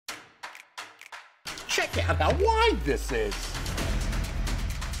check out how wide this is.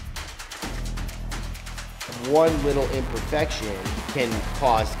 One little imperfection can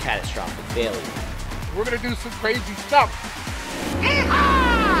cause catastrophic failure. We're gonna do some crazy stuff.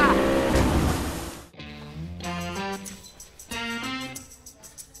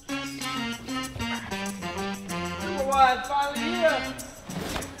 Super wide, finally here.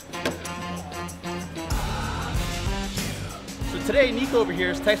 So today, Nico over here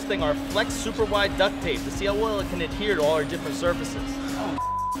is testing our Flex Super Wide Duct Tape to see how well it can adhere to all our different surfaces.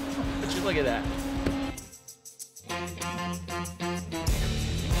 But just look at that.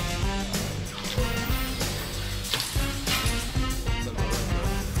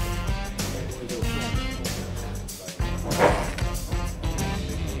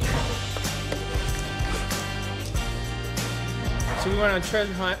 So we went on a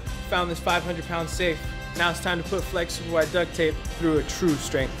treasure hunt, found this 500-pound safe. Now it's time to put Flex Super Wide Duct Tape through a true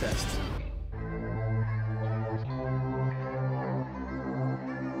strength test.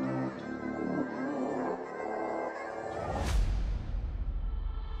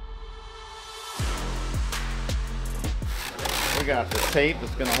 We got the tape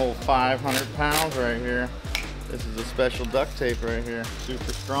that's gonna hold 500 pounds right here. This is a special duct tape right here,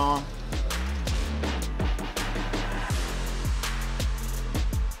 super strong.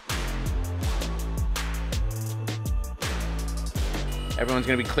 Everyone's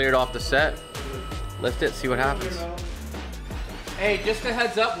gonna be cleared off the set. Lift it, see what happens. Hey, just a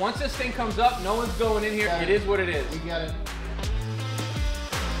heads up, once this thing comes up, no one's going in here. It is what it is. We got it.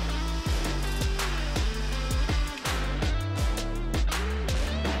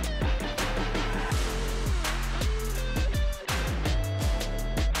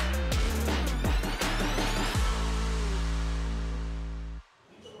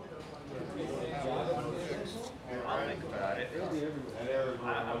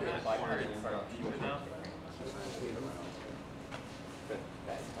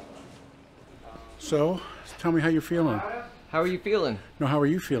 So, tell me how you're feeling. How are you feeling? No, how are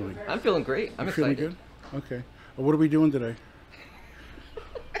you feeling? I'm feeling great. I'm Feeling excited. good? Okay. Well, what are we doing today?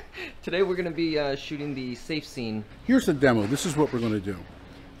 Today we're gonna be shooting the safe scene. Here's the demo. This is what we're going to do.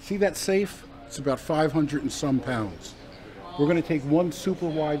 See that safe? It's about 500 and some pounds. We're going to take one super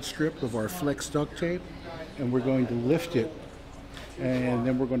wide strip of our Flex Duct Tape and we're going to lift it, and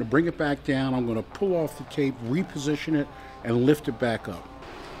then we're going to bring it back down. I'm going to pull off the tape, reposition it, and lift it back up.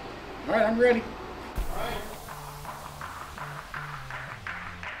 All right, I'm ready.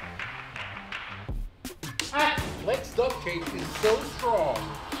 Flex duct tape is so strong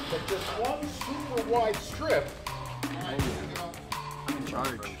that just one super wide strip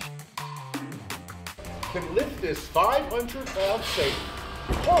can lift this 500-pound safe.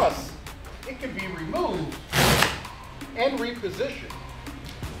 Plus, it can be removed and repositioned,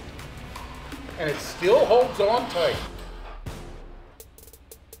 and it still holds on tight.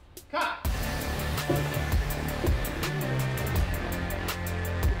 Cut.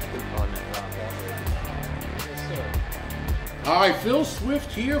 Hi, Phil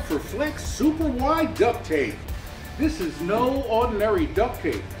Swift here for Flex Super Wide Duct Tape. This is no ordinary duct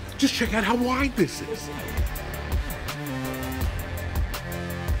tape. Just check out how wide this is.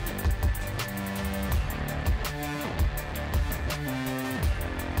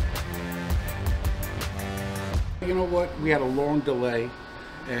 You know what? We had a long delay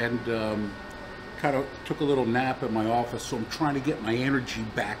and kind of took a little nap in my office, so I'm trying to get my energy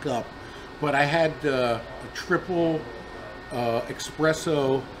back up. But I had a triple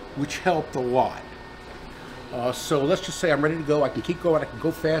espresso, which helped a lot. So let's just say I'm ready to go. I can keep going. I can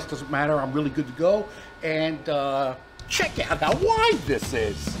go fast. Doesn't matter. I'm really good to go. And check out how wide this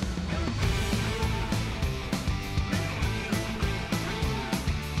is.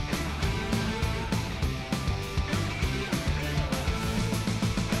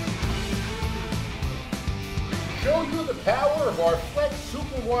 Show you the power of our Flex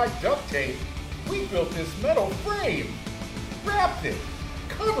Super Wide Duct Tape. We built this metal frame, wrapped it,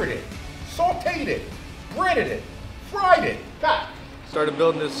 covered it, sauteed it, breaded it, fried it. Cut. Started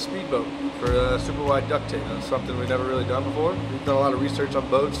building this speedboat for super wide duct tape. That's something we've never really done before. We've done a lot of research on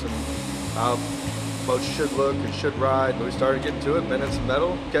boats and how boats should look and should ride. But we started getting to it, bending some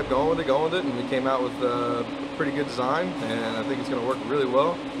metal, kept going with it, and we came out with a pretty good design. And I think it's going to work really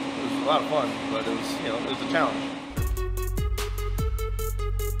well. It was a lot of fun, but it was, it was a challenge.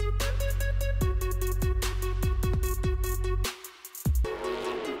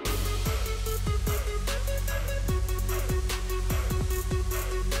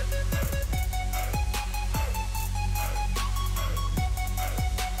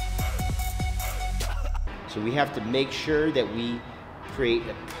 So we have to make sure that we create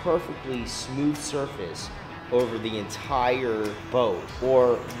a perfectly smooth surface over the entire boat,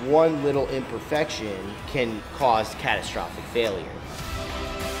 or one little imperfection can cause catastrophic failure.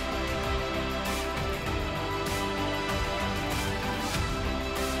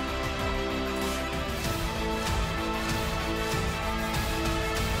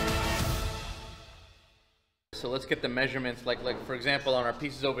 So let's get the measurements, like for example on our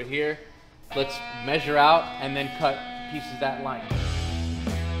pieces over here, let's measure out and then cut pieces that line.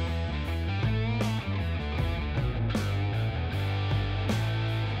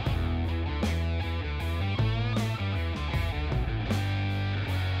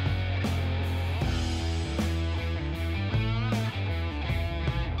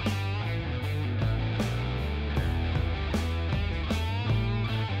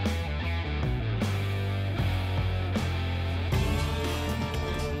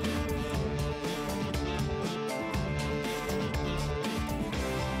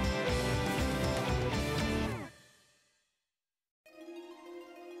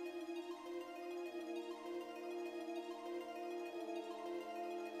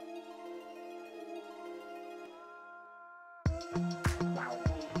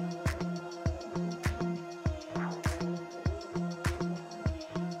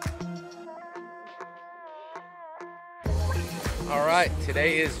 All right,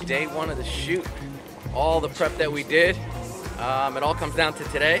 today is day one of the shoot. All the prep that we did, it all comes down to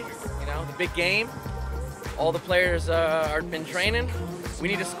today. You know, the big game. All the players are been training. We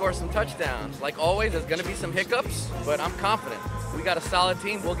need to score some touchdowns. Like always, there's gonna be some hiccups, but I'm confident. We got a solid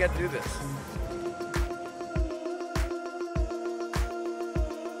team, we'll get through this.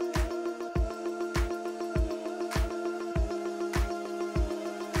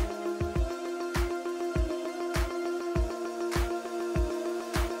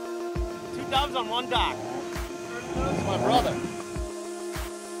 Doves on one dock. That's my brother.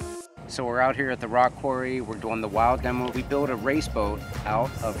 So we're out here at the rock quarry. We're doing the wild demo. We built a race boat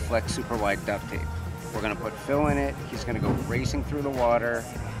out of Flex super wide duct tape. We're gonna put Phil in it. He's gonna go racing through the water,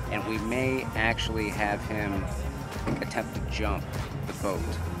 and we may actually have him attempt to jump the boat.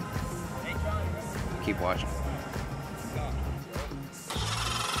 Keep watching.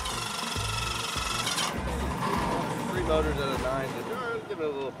 Three motors out of 9. Give it a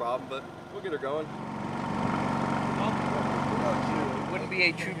little problem, but we'll get her going. It wouldn't be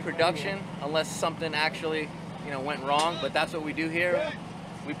a true production unless something actually, you know, went wrong, but that's what we do here.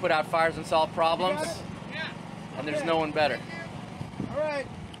 We put out fires and solve problems, and there's no one better. All right.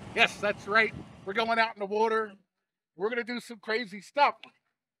 Yes, that's right. We're going out in the water. We're going to do some crazy stuff.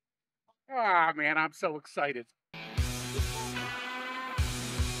 Ah, man, I'm so excited.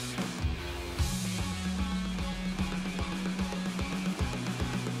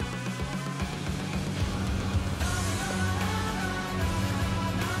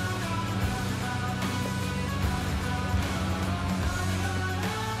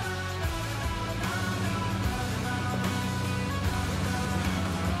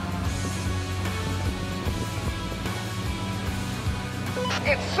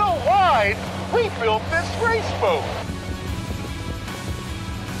 It's so wide, we built this race boat.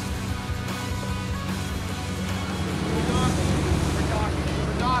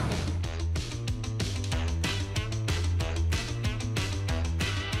 We're docking.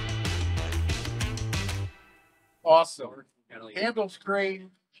 Awesome. Handles great.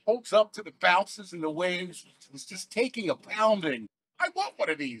 Holds up to the bounces and the waves. It's just taking a pounding. I want one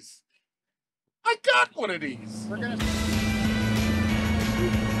of these. I got one of these. We're gonna.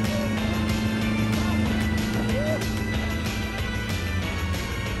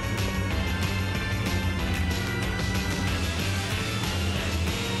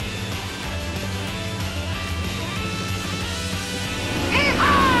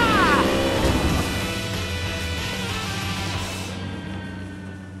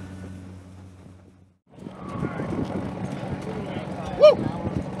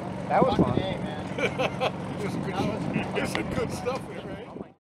 That was fun. There's some good stuff there.